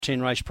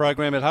10 race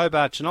program at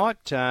Hobart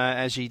tonight,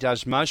 as he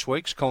does most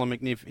weeks. Colin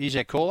McNiff is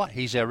our caller.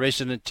 He's our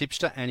resident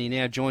tipster, and he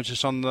now joins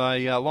us on the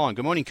line.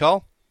 Good morning,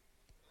 Cole.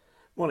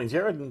 Morning,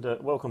 Jared,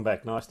 and welcome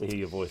back. Nice to hear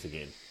your voice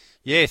again.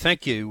 Yeah,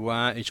 thank you.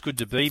 It's good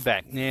to be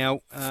back.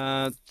 Now,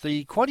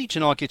 the quaddie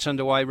tonight gets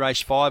underway,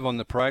 race 5 on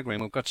the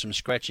program. We've got some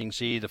scratchings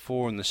here. The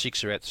 4 and the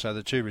 6 are out, so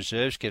the 2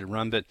 reserves get a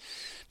run. But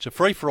it's a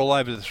free-for-all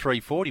over the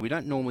 340. We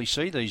don't normally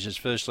see these as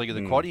first leg of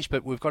the quaddies,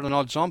 but we've got an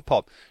odds-on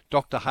pop.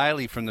 Dr.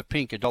 Haley from the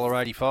Pink,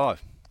 $1.85.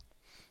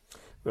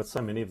 We've got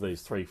so many of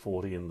these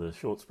 340 and the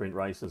short sprint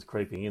races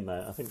creeping in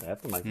there. I think they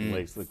have to make the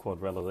leagues of the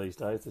quadrella these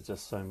days. There's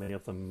just so many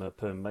of them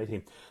per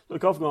meeting.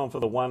 Look, I've gone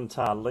for the 1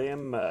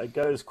 Liam.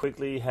 Goes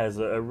quickly, has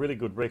a really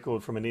good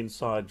record from an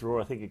inside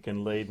draw. I think it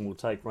can lead and will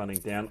take running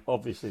down.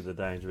 Obviously, the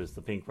danger is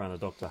the pink runner,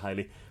 Dr.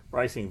 Haley,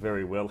 racing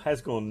very well.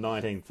 Has gone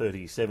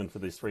 19.37 for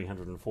this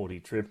 340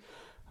 trip.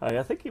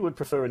 I think he would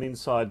prefer an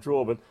inside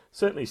draw, but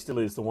certainly still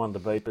is the one to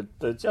beat.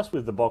 But just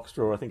with the box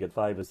draw, I think it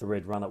favours the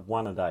red run at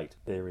 1 and 8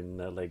 there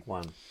in leg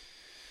 1.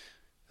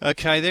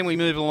 Okay, then we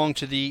move along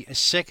to the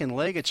second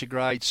leg. It's a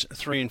grades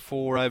 3 and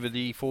 4 over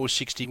the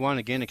 461.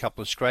 Again, a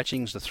couple of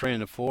scratchings. The 3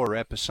 and the 4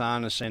 are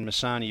Appasanis and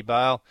Masani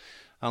Bale.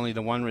 Only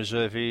the 1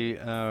 reserve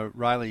here,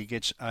 Rayleigh,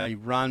 gets a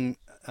run.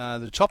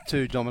 The top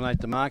 2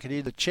 dominate the market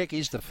here. The check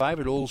is the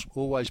favourite,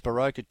 always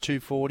Baroque at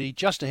 240,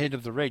 just ahead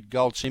of the red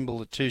Gold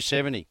Symbol at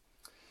 270.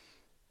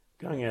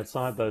 Going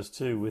outside those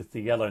 2 with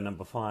the yellow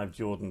number 5,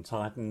 Jordan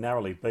Titan,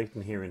 narrowly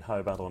beaten here in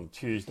Hobart on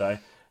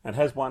Tuesday. And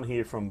has won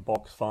here from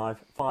box 5,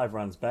 5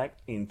 runs back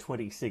in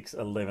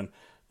 26.11.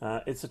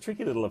 It's a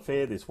tricky little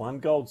affair, this one.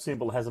 Gold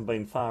Symbol hasn't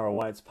been far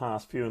away. It's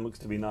past few and looks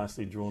to be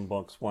nicely drawn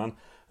box 1.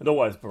 And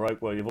always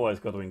Baroque, well, you've always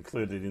got to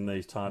include it in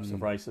these types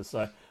of races.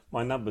 So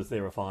my numbers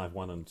there are 5,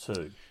 1 and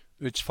 2.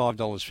 It's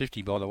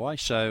 $5.50, by the way.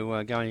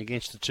 So going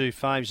against the 2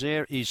 faves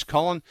there is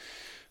Colin.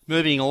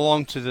 Moving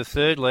along to the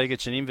third leg,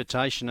 it's an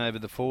invitation over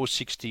the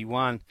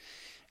 461.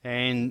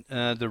 And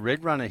the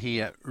red runner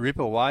here, Rip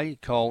Away,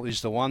 Cole,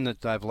 is the one that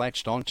they've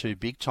latched onto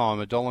big time.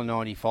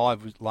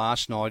 $1.95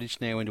 last night.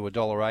 It's now into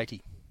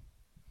 $1.80.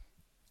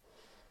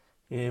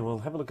 Yeah, well,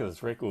 have a look at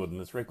its record. And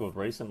its record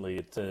recently,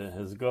 it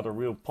has got a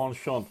real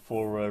penchant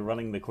for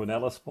running the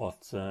Quinella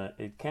spot.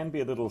 It can be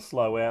a little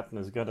slow out and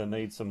is going to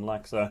need some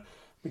luck. So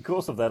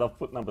because of that, I've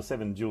put number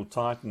 7, Jewel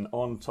Titan,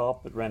 on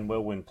top. It ran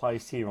well when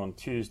placed here on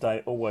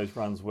Tuesday. Always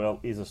runs well.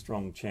 Is a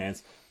strong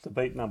chance to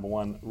beat number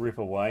 1, Rip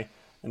Away.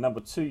 And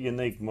number 2,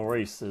 Unique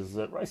Maurice, is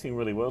racing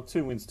really well.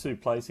 2 wins, 2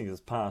 placings, has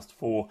passed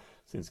 4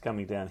 since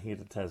coming down here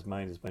to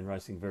Tasmania. Has been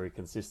racing very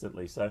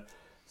consistently. So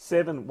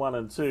 7, 1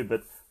 and 2.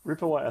 But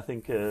Ripaway, I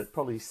think,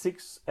 probably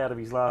 6 out of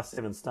his last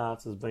 7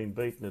 starts has been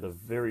beaten at a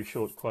very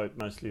short quote,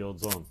 mostly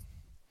odds on.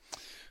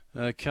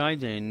 Okay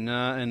then,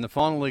 and the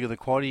final leg of the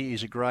quaddie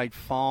is a grade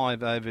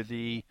 5 over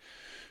the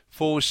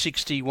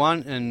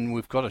 461. And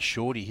we've got a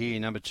shorty here,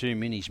 number 2,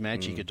 Minis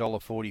Magic,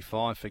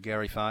 $1.45 for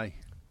Gary Fay.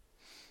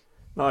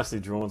 Nicely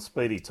drawn,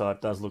 speedy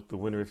type, does look the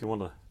winner. If you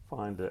want to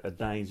find a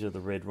danger,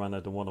 the red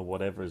runner, DeWan or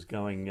whatever is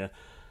going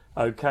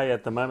okay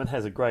at the moment.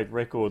 Has a great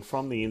record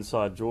from the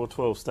inside draw,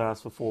 12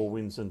 starts for 4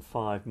 wins and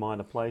 5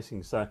 minor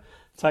placings. So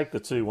take the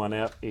 2-1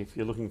 out. If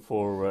you're looking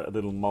for a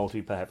little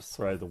multi, perhaps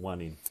throw the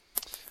 1 in.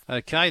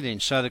 Okay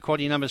then, so the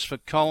quaddie numbers for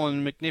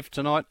Colin McNiff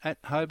tonight at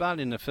Hobart.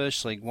 In the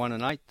first leg, 1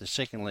 and 8. The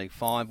second leg,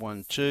 5,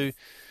 1, 2.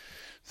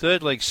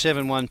 Third leg,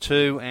 7, 1,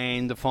 2,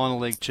 and the final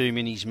leg, 2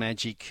 Minis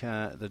Magic,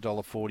 the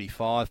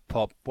 $1.45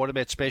 pop. What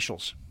about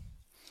specials?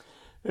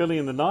 Early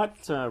in the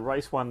night,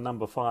 race 1,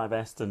 number 5,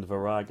 Aston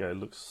Virago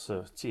looks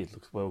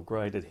well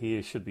graded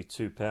here. Should be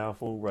too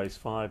powerful. Race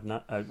 1,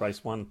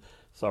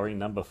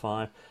 number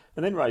 5,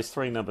 and then race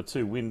 3, number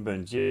 2,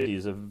 Winburn Gypsy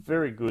is a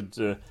very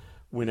good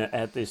winner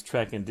at this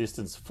track and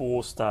distance.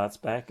 4 starts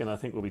back, and I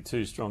think will be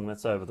too strong.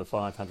 That's over the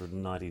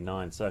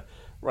 599. So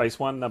race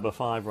 1, number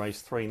 5,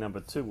 race 3,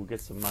 number 2 will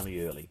get some money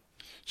early.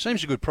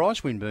 Seems a good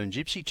price, Winburn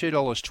Gypsy,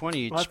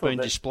 $2.20. It's been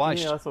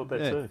displaced. Yeah, I thought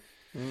that too.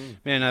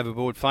 Man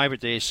overboard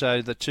favourite there.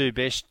 So the 2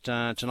 best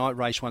tonight,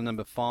 race 1,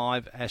 number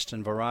 5,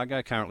 Aston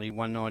Virago, currently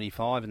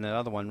 $1.95, and that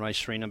other one, race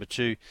 3, number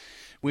 2,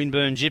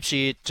 Winburn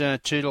Gypsy at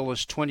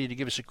 $2.20 to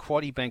give us a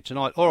quaddie bank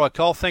tonight. All right,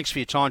 Cole, thanks for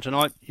your time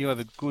tonight. You have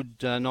a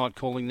good night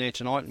calling there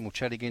tonight, and we'll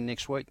chat again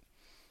next week.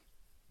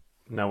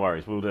 No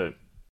worries, we'll do.